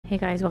Hey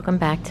guys, welcome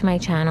back to my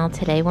channel.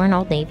 Today we're in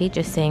Old Navy,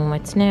 just saying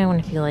what's new, and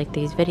if you like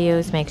these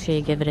videos, make sure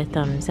you give it a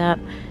thumbs up,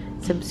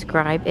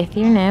 subscribe if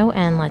you're new,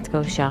 and let's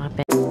go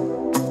shopping.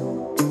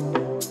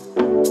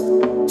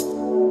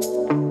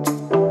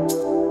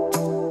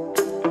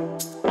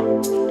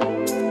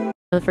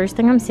 The first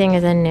thing I'm seeing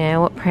is a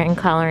new print and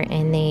color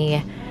in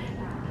the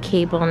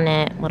cable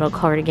knit little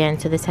cardigan.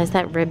 So this has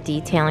that rib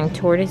detailing,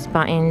 tortoise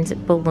buttons,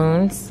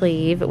 balloon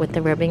sleeve with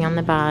the ribbing on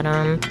the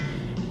bottom,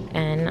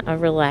 and a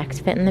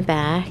relaxed fit in the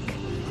back.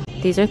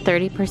 These are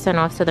 30%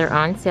 off, so they're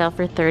on sale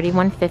for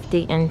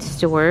 $31.50 in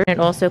store. It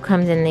also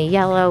comes in the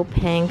yellow,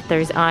 pink,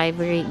 there's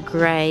ivory,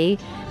 gray,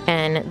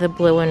 and the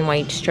blue and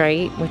white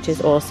stripe, which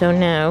is also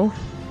new.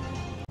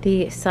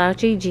 The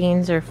slouchy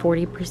jeans are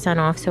 40%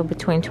 off, so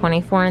between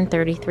 $24 and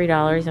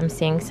 $33. I'm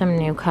seeing some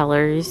new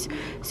colors.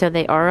 So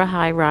they are a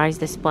high rise.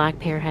 This black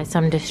pair has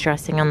some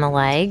distressing on the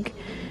leg.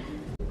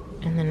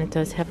 And then it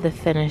does have the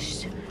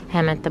finished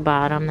hem at the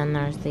bottom. Then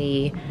there's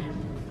the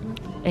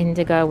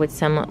indigo with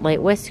some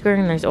light whisker,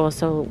 and there's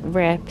also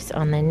rips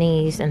on the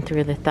knees and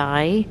through the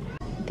thigh.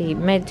 The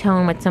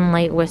mid-tone with some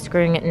light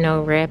whiskering,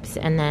 no rips,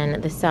 and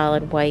then the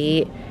solid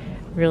white,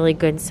 really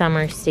good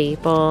summer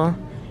staple,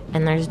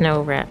 and there's no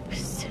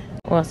rips.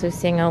 Also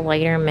seeing a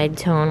lighter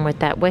mid-tone with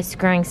that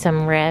whiskering,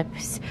 some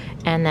rips,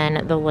 and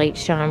then the light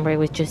chambray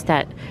with just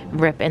that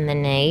rip in the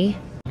knee.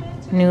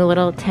 New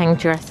little tank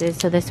dresses.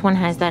 So this one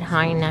has that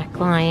high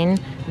neckline,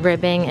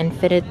 ribbing, and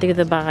fitted through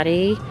the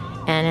body,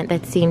 and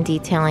that seam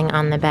detailing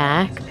on the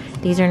back.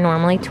 These are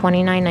normally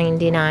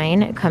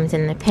 $29.99. It comes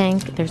in the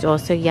pink. There's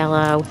also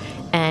yellow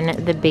and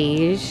the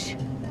beige.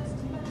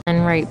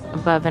 And right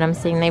above it, I'm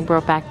seeing they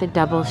brought back the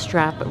double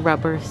strap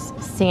rubber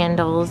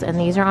sandals, and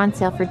these are on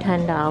sale for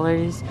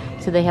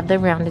 $10. So they have the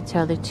rounded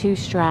toe, the two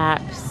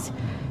straps.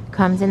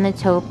 Comes in the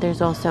taupe.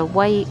 There's also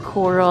white,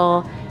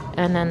 coral,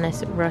 and then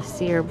this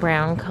rustier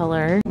brown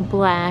color.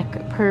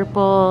 Black,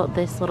 purple,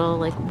 this little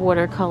like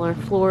watercolor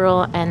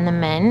floral, and the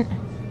mint.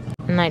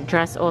 And that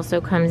dress also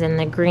comes in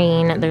the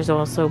green. There's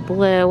also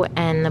blue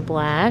and the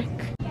black.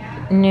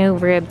 New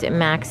ribbed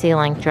maxi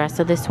length dress.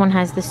 So this one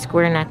has the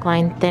square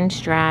neckline, thin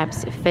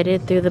straps,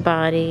 fitted through the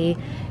body,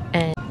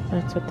 and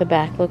that's what the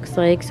back looks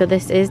like. So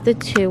this is the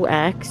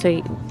 2X.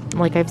 So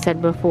like I've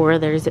said before,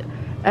 there's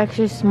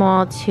extra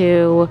small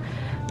to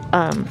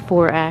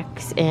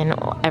 4X in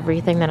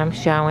everything that I'm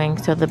showing.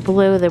 So the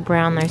blue, the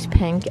brown, there's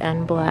pink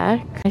and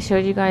black. I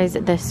showed you guys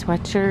this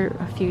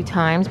sweatshirt a few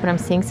times, but I'm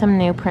seeing some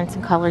new prints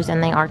and colors,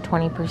 and they are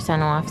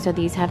 20% off. So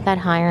these have that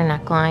higher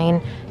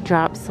neckline,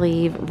 drop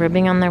sleeve,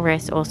 ribbing on the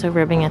wrist, also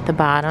ribbing at the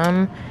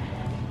bottom,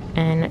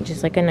 and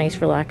just like a nice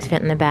relaxed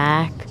fit in the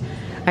back.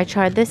 I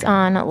tried this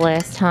on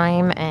last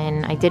time,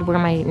 and I did wear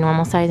my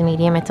normal size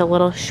medium. It's a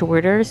little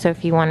shorter, so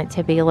if you want it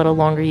to be a little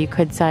longer, you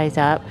could size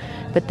up.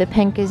 But the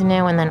pink is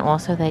new, and then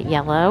also that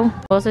yellow.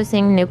 Also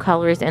seeing new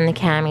colors in the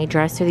cami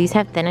dress. So these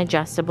have thin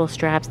adjustable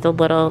straps, the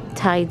little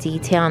tie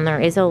detail, and there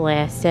is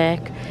elastic.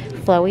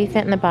 Flowy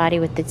fit in the body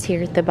with the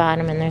tier at the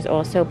bottom, and there's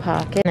also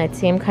pocket. And that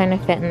same kind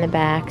of fit in the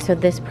back. So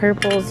this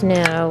purple's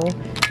new.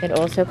 It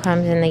also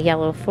comes in the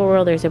yellow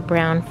floral. There's a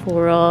brown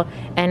floral,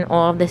 and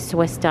all of the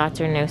Swiss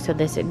dots are new. So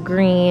this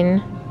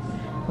green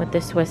with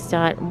the Swiss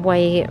dot,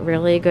 white,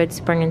 really good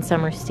spring and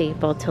summer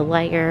staple to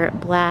lighter,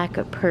 black,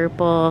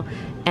 purple,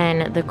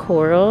 and the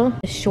coral.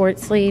 The short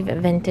sleeve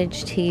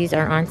vintage tees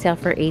are on sale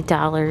for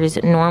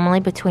 $8, normally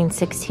between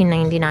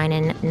 $16.99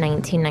 and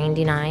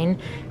 $19.99.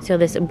 So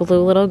this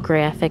blue little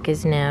graphic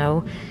is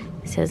new.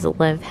 It says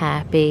live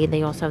happy.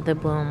 They also have the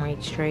blue and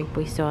white stripe.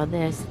 We saw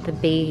this, the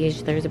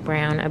beige, there's a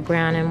brown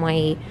and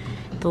white,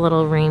 the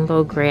little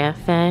rainbow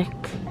graphic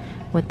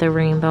with the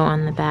rainbow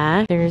on the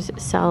back. There's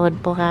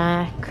solid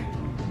black,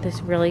 this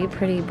really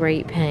pretty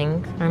bright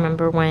pink. I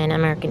remember when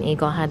American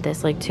Eagle had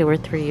this like 2 or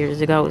 3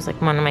 years ago. It was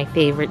like one of my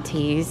favorite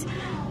tees.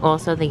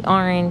 Also the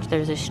orange,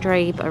 there's a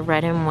stripe, a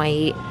red and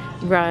white,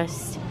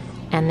 rust,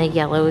 and the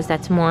yellows.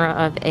 That's more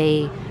of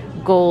a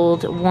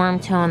gold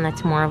warm tone.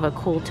 That's more of a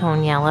cool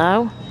tone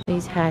yellow.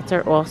 These hats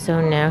are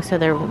also new, so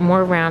they're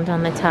more round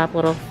on the top,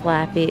 little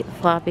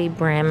floppy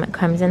brim.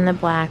 Comes in the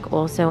black,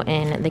 also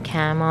in the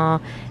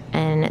camel,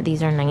 and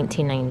these are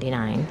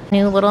 $19.99.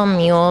 New little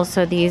mules.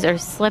 So these are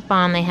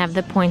slip-on. They have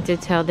the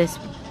pointed toe. This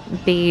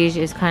beige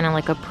is kind of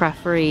like a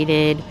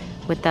perforated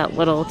with that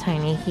little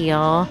tiny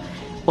heel.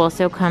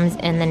 Also comes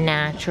in the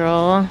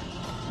natural.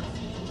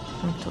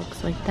 It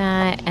looks like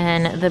that.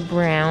 And the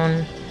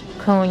brown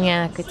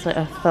cognac. It's like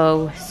a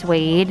faux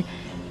suede,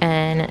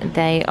 and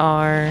they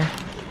are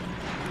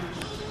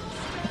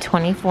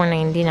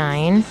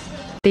 $24.99.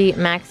 The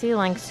maxi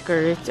length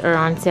skirts are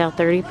on sale,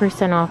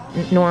 30%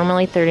 off,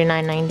 normally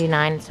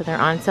 $39.99. So they're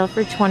on sale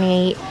for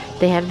 $28.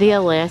 They have the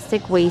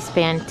elastic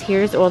waistband,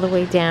 tiers all the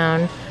way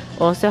down.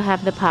 Also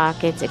have the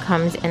pockets. It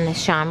comes in the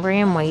chambray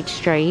and white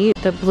stripe.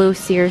 The blue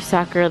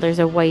seersucker, there's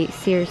a white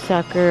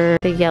seersucker,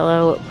 the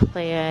yellow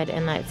plaid,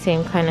 and that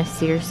same kind of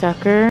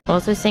seersucker.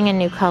 Also seeing a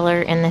new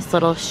color in this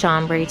little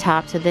chambray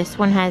top. So this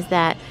one has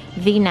that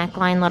V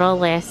neckline, little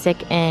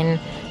elastic in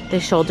the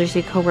shoulders.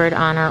 You could wear it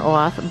on or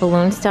off.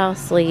 Balloon style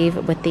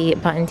sleeve with the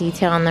button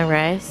detail on the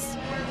wrist.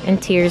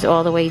 and tiers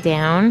all the way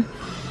down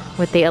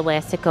with the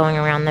elastic going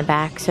around the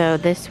back. So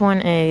this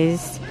one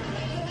is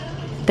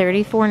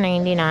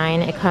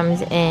 $34.99. It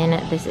comes in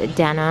this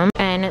denim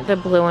and the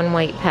blue and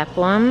white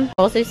peplum.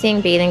 Also seeing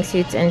bathing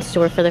suits in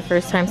store for the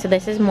first time. So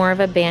this is more of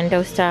a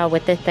bandeau style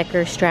with the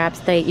thicker straps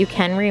that you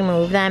can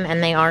remove them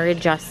and they are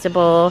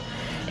adjustable.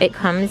 It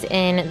comes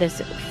in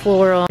this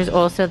floral. There's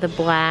also the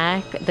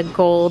black, the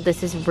gold.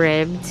 This is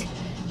ribbed.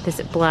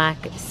 This black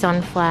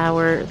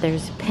sunflower.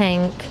 There's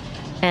pink.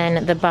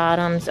 And the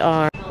bottoms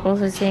are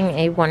also seeing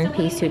a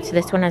one-piece suit. So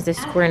this one has a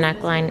square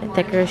neckline,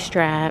 thicker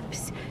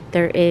straps.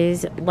 There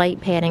is light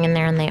padding in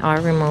there and they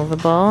are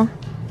removable.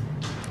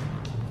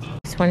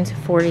 This one's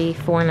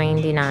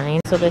 $44.99.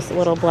 So this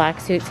little black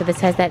suit. So this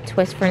has that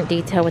twist front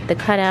detail with the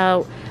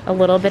cutout, a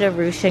little bit of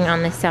ruching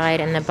on the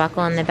side and the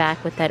buckle on the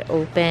back with that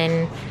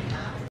open.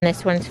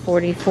 This one's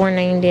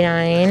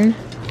 $44.99.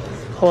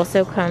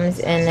 Also comes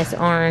in this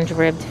orange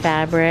ribbed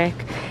fabric.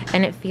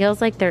 And it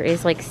feels like there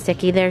is like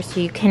sticky there, so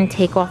you can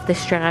take off the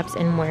straps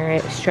and wear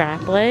it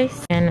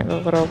strapless. And the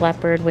little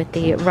leopard with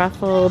the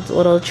ruffled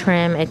little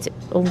trim. It's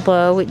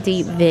low,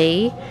 deep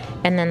V.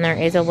 And then there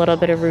is a little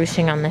bit of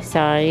ruching on the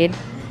side.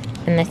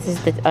 And this is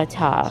a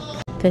top.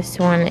 This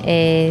one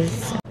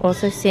is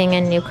also seeing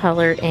a new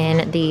color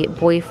in the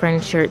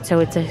boyfriend shirt. So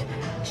it's a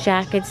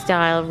jacket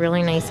style,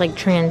 really nice like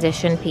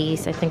transition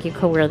piece. I think you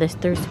could wear this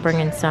through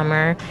spring and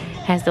summer.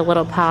 Has the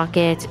little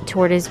pockets,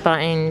 tortoise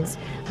buttons,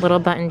 little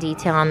button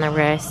detail on the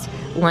wrist,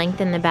 length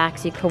in the back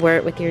so you could wear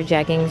it with your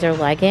jeggings or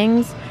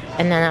leggings,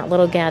 and then that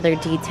little gathered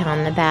detail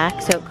on the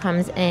back. So it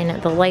comes in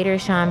the lighter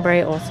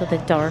chambray, also the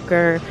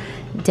darker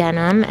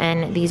denim,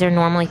 and these are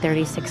normally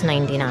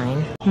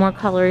 $36.99. More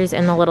colors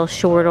in the little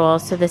short all.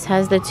 So this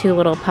has the two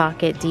little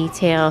pocket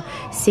detail,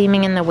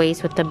 seaming in the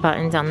waist with the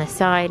buttons on the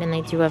side, and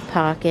they do have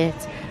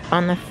pockets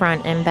on the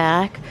front and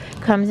back.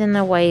 Comes in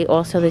the white,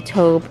 also the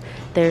taupe.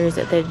 There's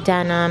the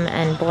denim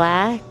and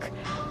black,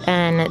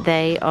 and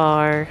they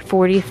are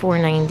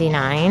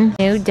 $44.99.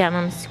 New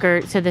denim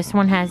skirt. So this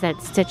one has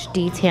that stitch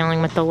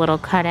detailing with the little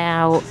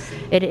cutout.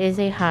 It is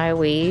a high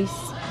waist.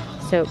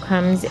 So it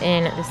comes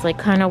in this like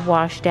kind of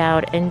washed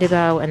out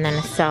indigo and then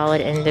a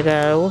solid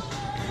indigo.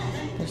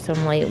 There's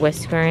some light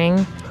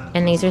whiskering.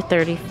 And these are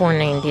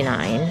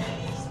 $34.99.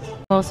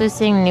 Also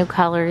seeing new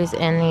colors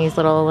in these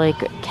little like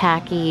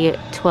khaki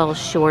twill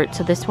shorts.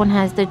 So this one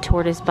has the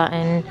tortoise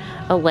button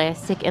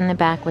elastic in the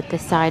back with the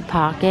side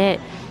pocket.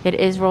 It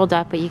is rolled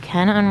up, but you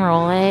can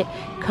unroll it.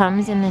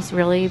 Comes in this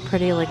really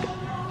pretty like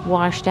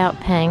washed out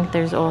pink.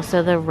 There's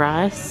also the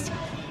rust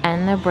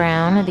and the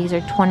brown. These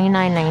are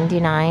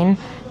 $29.99.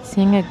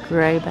 Seeing a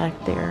gray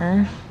back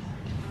there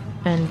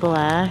and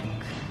black.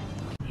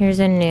 Here's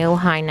a new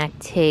high neck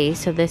tee.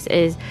 So this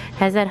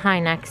has that high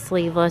neck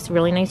sleeveless,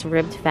 really nice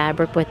ribbed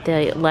fabric with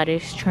the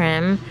lettuce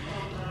trim,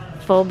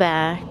 full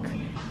back,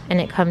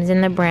 and it comes in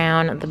the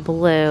brown, the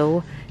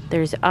blue.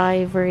 There's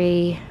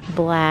ivory,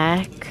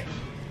 black,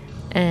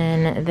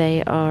 and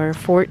they are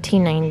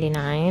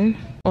 $14.99.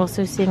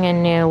 Also seeing a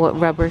new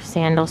rubber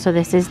sandal. So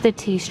this is the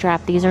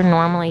T-strap. These are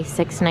normally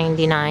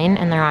 $6.99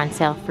 and they're on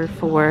sale for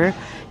 $4.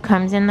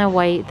 Comes in the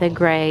white, the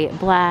gray,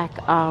 black,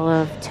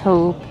 olive,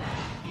 taupe,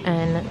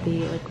 and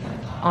the like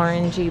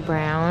orangey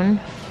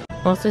brown.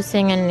 Also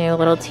seeing a new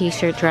little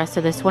t-shirt dress.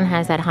 So this one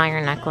has that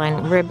higher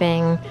neckline,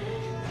 ribbing,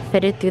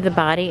 fitted through the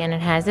body, and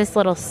it has this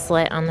little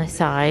slit on the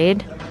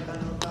side.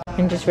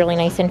 And just really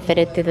nice and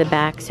fitted through the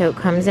back. So it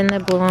comes in the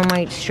blue and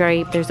white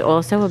stripe. There's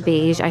also a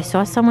beige. I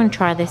saw someone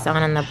try this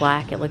on in the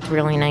black. It looked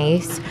really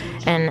nice.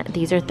 And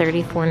these are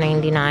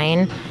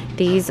 $34.99.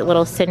 These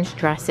little cinched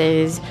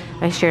dresses,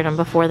 I shared them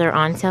before, they're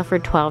on sale for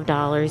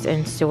 $12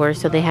 in store.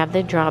 So they have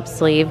the drop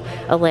sleeve,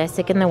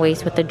 elastic in the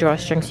waist with the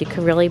drawstring, so you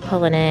could really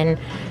pull it in.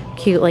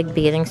 Cute like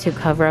bathing suit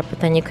cover up, but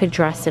then you could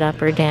dress it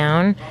up or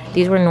down.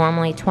 These were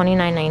normally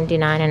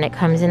 $29.99 and it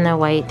comes in the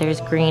white. There's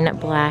green,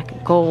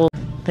 black, gold,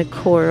 the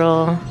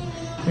coral,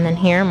 and then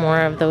here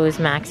more of those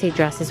maxi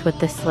dresses with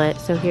the slit.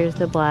 So here's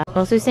the black.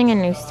 Also seeing a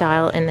new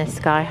style in the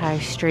sky high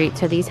straight.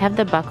 So these have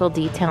the buckle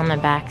detail in the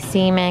back,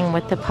 seaming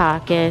with the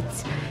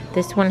pockets.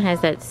 This one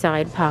has that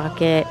side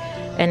pocket,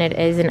 and it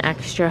is an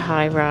extra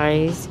high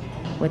rise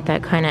with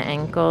that kind of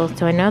ankle.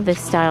 So I know this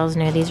style's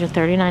new. These are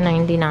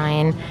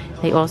 $39.99.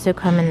 They also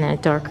come in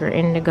the darker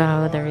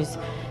indigo. There's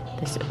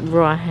this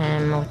raw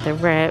hem with the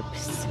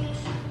rips,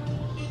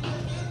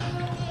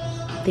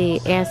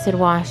 the acid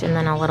wash, and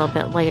then a little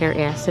bit lighter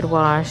acid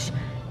wash.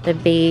 The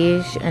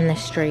beige and the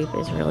stripe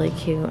is really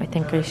cute. I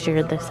think I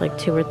shared this like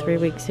 2 or 3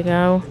 weeks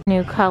ago.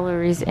 New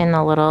colors in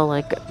the little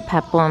like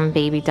peplum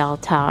baby doll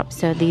top.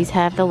 So these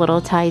have the little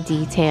tie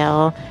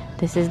detail.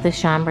 This is the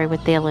chambray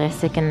with the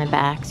elastic in the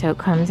back. So it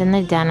comes in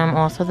the denim,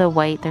 also the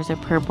white. There's a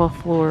purple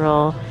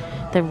floral,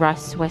 the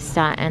rust Swiss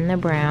dot, and the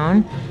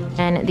brown.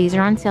 And these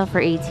are on sale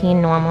for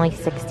 $18, normally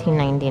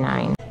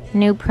 $16.99.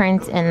 New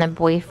prints in the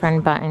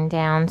boyfriend button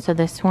down. So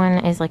this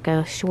one is like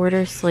a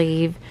shorter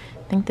sleeve.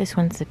 I think this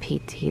one's the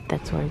petite,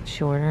 that's why it's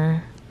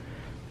shorter.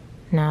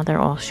 Now they're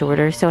all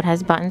shorter. So it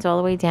has buttons all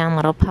the way down,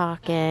 little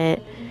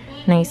pocket,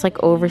 Nice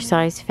like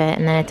oversized fit,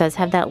 and then it does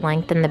have that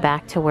length in the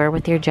back to wear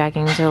with your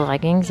jeggings or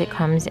leggings. It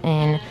comes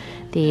in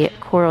the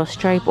coral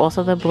stripe,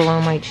 also the blue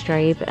and white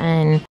stripe,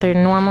 and they're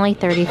normally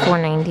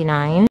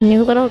 $34.99.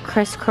 New little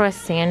crisscross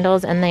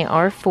sandals, and they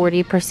are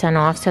 40%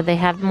 off, so they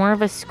have more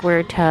of a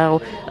square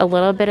toe, a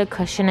little bit of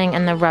cushioning,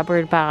 and the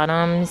rubbered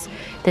bottoms.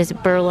 This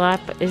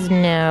burlap is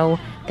new.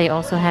 They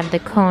also have the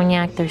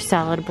cognac, they're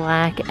solid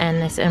black,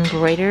 and this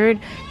embroidered.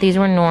 These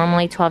were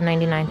normally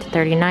 $12.99 to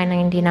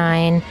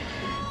 $39.99.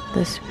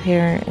 This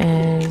pair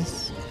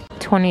is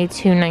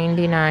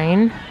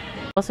 $22.99.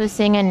 Also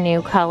seeing a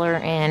new color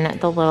in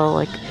the little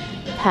like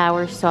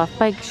power soft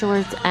bike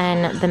shorts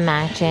and the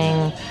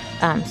matching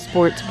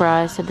sports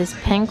bras. So this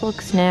pink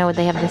looks new.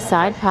 They have the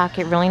side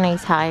pocket, really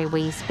nice high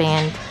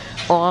waistband,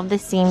 all of the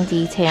seam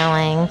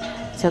detailing.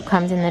 So it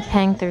comes in the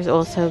pink. There's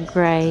also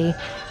gray,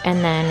 and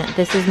then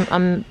this is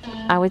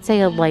I would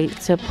say a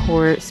light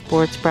support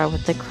sports bra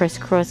with the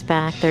crisscross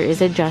back. There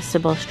is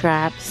adjustable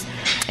straps,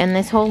 and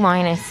this whole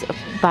line is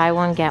buy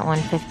one get one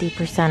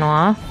 50%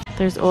 off.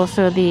 There's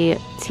also the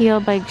teal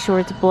bike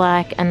shorts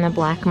black and the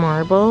black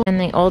marble, and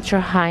the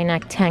ultra high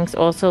neck tanks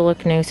also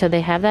look new. So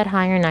they have that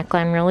higher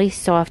neckline, really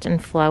soft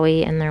and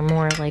flowy, and they're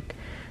more like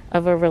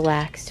of a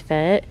relaxed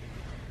fit.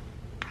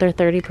 They're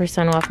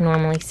 30% off,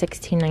 normally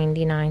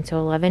 $16.99,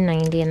 so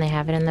 $11.90, and they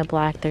have it in the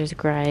black. There's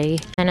gray.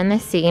 And in the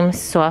same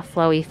soft,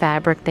 flowy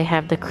fabric, they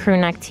have the crew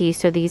neck tee.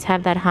 So these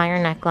have that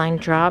higher neckline,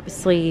 drop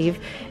sleeve,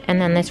 and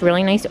then this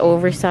really nice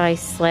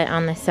oversized slit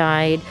on the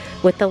side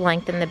with the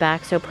length in the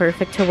back, so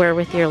perfect to wear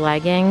with your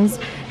leggings.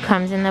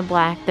 Comes in the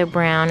black, the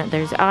brown,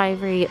 there's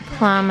ivory,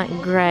 plum,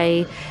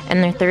 gray,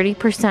 and they're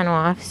 30%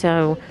 off,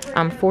 so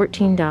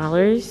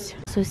 $14.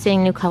 So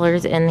seeing new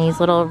colors in these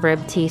little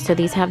rib tees. So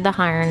these have the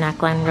higher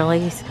neckline,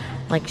 really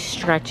like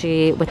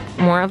stretchy with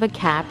more of a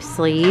cap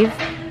sleeve.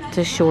 It's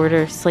a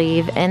shorter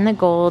sleeve. In the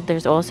gold,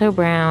 there's also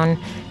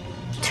brown,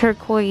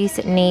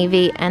 turquoise,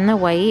 navy, and the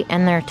white,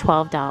 and they're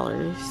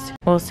 $12.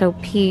 Also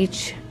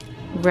peach,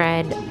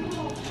 red,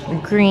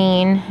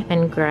 green,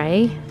 and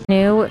gray.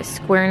 New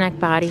square neck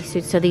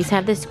bodysuits. So these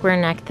have the square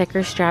neck,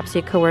 thicker straps, so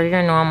you could wear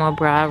your normal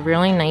bra.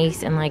 Really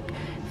nice and like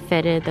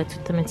fitted. That's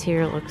what the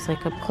material looks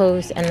like up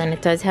close. And then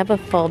it does have a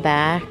full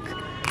back.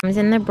 Comes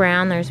in the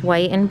brown, there's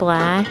white and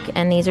black,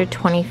 and these are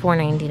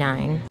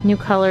 $24.99. New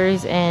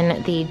colors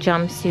in the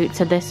jumpsuit.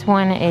 So this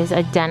one is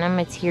a denim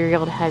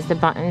material. It has the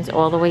buttons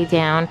all the way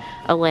down,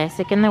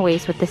 elastic in the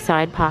waist with the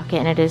side pocket,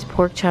 and it is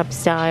pork chop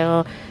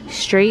style,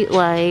 straight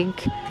leg,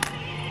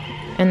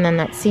 and then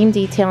that seam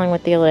detailing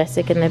with the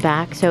elastic in the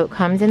back. So it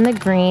comes in the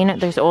green.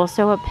 There's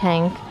also a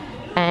pink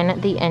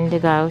and the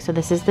indigo. So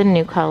this is the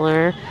new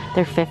color.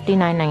 They're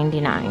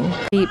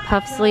 $59.99. The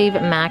puff sleeve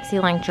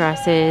maxi length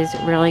dresses,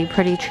 really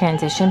pretty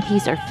transition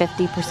piece, are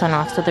 50%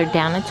 off. So they're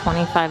down to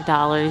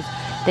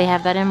 $25. They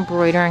have that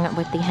embroidering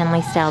with the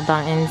Henley style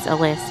buttons,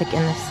 elastic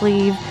in the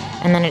sleeve,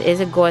 and then it is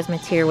a gauze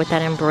material with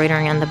that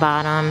embroidering on the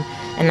bottom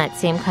and that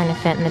same kind of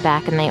fit in the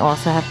back, and they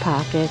also have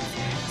pockets.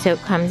 So it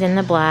comes in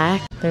the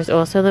black. There's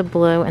also the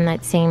blue and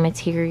that same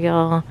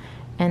material.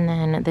 And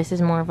then this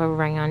is more of a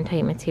rayon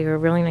type material,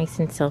 really nice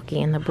and silky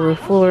in the blue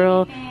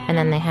floral. And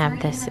then they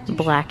have this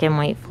black and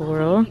white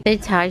floral. The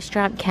tie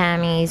strap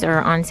camis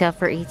are on sale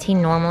for $18,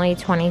 normally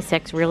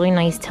 $26. Really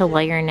nice to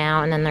layer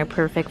now, and then they're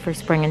perfect for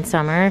spring and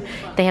summer.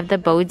 They have the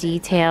bow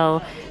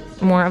detail,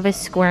 more of a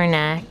square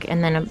neck,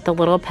 and then the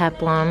little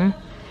peplum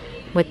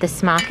with the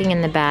smocking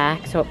in the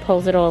back, so it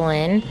pulls it all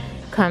in.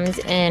 Comes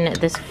in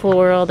this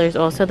floral. There's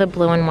also the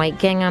blue and white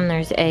gingham.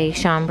 There's a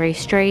chambray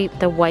stripe,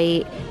 the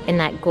white in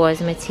that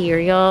gauze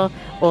material,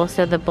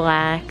 also the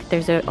black.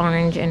 There's an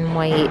orange and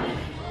white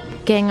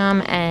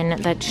gingham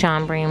and that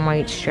chambray and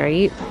white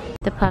stripe.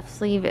 The puff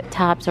sleeve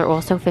tops are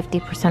also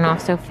 50%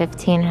 off, so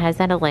 $15. It has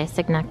that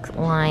elastic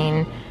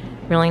neckline,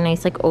 really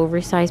nice like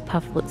oversized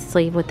puff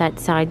sleeve with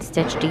that side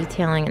stitch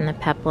detailing and the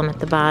peplum at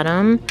the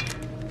bottom.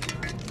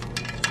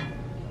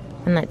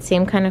 And that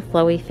same kind of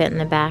flowy fit in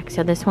the back.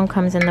 So this one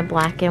comes in the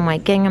black and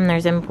white gingham.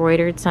 There's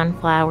embroidered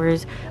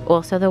sunflowers,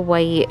 also the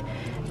white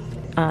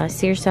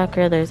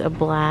seersucker. There's a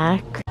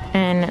black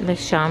and the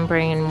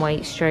chambray and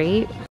white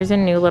stripe. There's a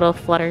new little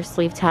flutter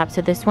sleeve top.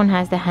 So this one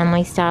has the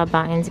Henley style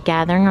buttons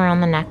gathering around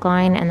the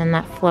neckline, and then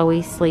that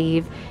flowy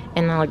sleeve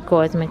in the like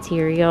gauze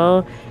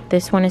material.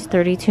 This one is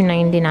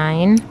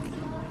 $32.99. And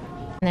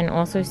then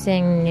also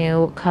seeing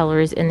new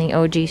colors in the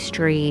OG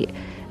straight.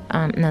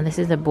 No, this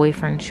is a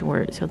boyfriend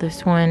short. So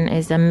this one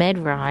is a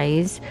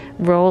mid-rise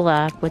roll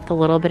up with a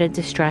little bit of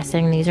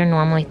distressing. These are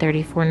normally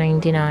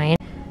 $34.99.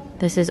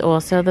 This is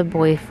also the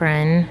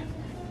boyfriend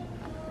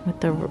with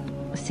the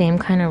same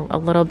kind of a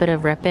little bit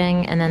of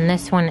ripping. And then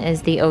this one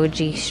is the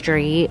OG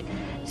straight.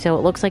 So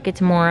it looks like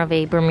it's more of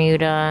a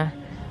Bermuda,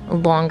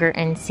 longer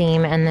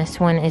inseam, and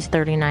this one is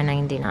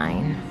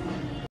 $39.99.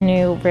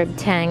 New rib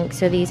tank.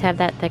 So these have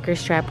that thicker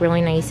strap,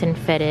 really nice and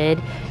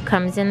fitted.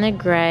 Comes in the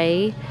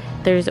gray.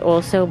 There's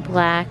also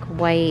black,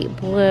 white,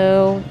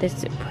 blue,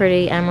 this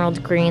pretty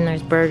emerald green,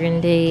 there's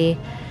burgundy,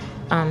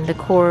 the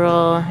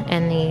coral,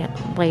 and the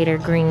lighter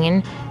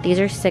green. These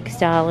are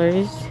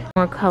 $6.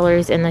 More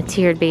colors in the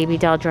tiered baby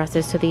doll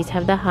dresses. So these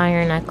have the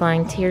higher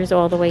neckline, tiers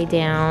all the way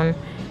down.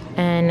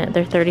 And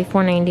they're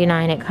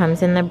 $34.99. It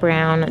comes in the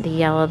brown, the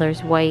yellow,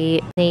 there's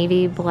white,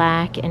 navy,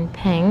 black, and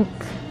pink.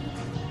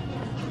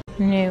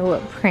 New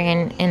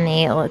print in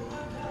the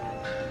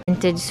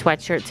vintage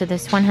sweatshirt. So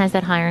this one has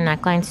that higher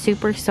neckline,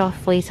 super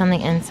soft fleece on the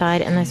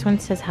inside, and this one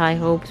says High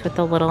Hopes with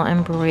the little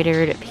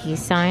embroidered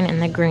peace sign in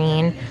the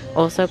green.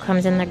 Also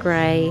comes in the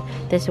gray.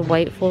 This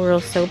white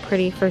floral, so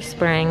pretty for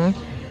spring.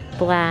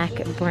 Black,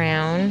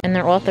 brown, and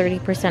they're all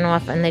 30%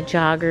 off, and the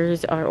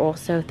joggers are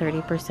also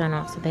 30%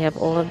 off, so they have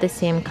all of the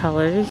same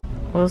colors.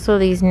 Also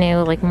these new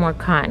like more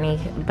cottony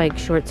bike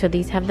shorts. So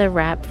these have the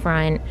wrap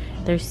front,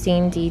 there's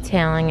seam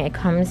detailing. It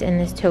comes in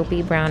this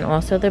taupey brown,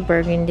 also the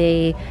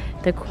burgundy,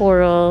 the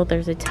coral,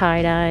 there's a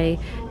tie-dye,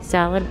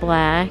 solid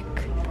black,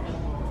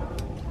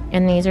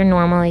 and these are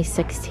normally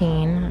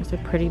 $16. There's a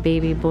pretty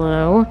baby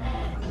blue.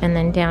 And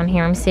then down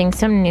here I'm seeing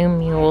some new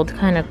muled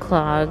kind of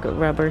clog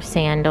rubber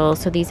sandals.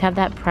 So these have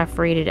that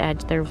perforated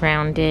edge, they're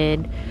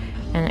rounded,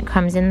 and it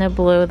comes in the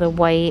blue, the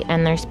white,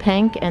 and there's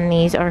pink, and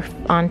these are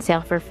on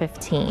sale for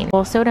 $15.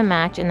 Also to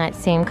match in that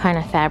same kind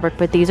of fabric,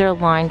 but these are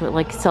lined with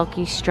like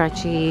silky,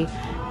 stretchy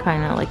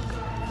kind of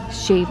like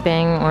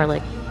shaping or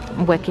like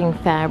wicking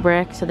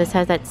fabric. So this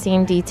has that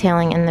seam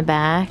detailing in the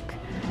back.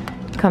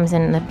 Comes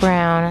in the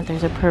brown,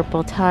 there's a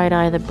purple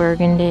tie-dye, the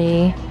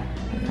burgundy.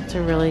 That's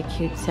a really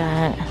cute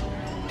set.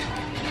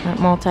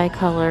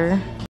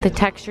 Multicolor. The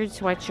textured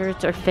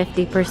sweatshirts are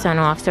 50%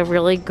 off, so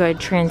really good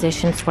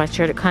transition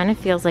sweatshirt. It kind of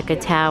feels like a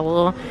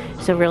towel,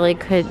 so really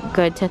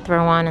good to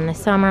throw on in the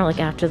summer, like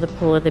after the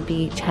pool or the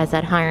beach. Has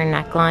that higher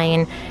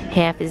neckline,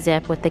 half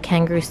zip with the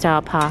kangaroo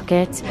style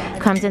pockets.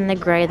 Comes in the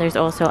gray, there's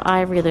also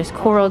ivory, there's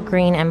coral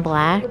green and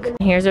black.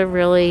 Here's a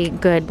really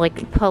good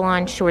like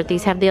pull-on short.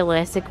 These have the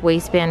elastic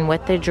waistband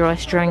with the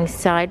drawstring,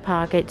 side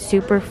pocket,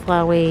 super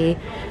flowy,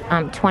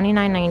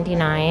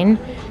 $29.99.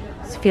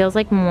 Feels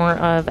like more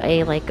of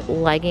a like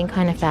legging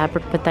kind of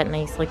fabric, but that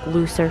nice like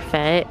looser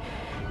fit.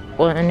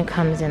 And it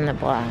comes in the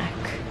black.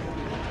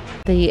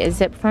 The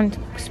zip front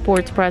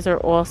sports bras are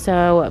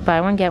also buy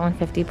one get one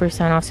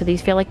 50% off. So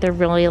these feel like they're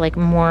really like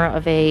more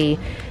of a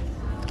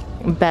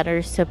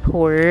better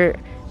support.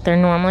 They're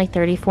normally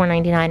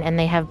 $34.99 and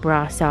they have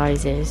bra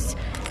sizes.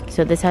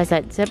 So this has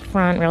that zip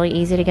front, really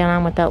easy to get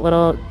on with that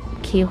little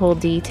keyhole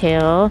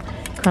detail.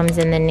 Comes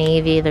in the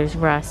navy, there's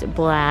rust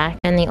black,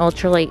 and the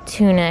ultralight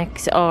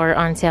tunics are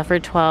on sale for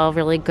 $12.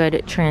 Really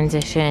good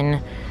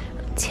transition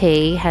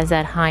tee. Has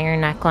that higher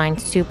neckline,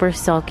 super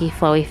silky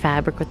flowy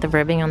fabric with the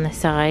ribbing on the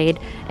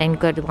side and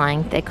good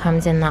length. It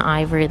comes in the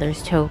ivory,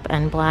 there's taupe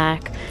and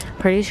black.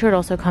 Pretty sure it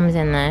also comes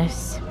in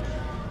this.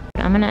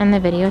 I'm gonna end the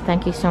video.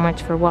 Thank you so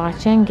much for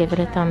watching. Give it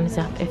a thumbs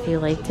up if you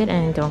liked it,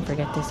 and don't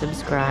forget to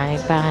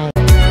subscribe. Bye.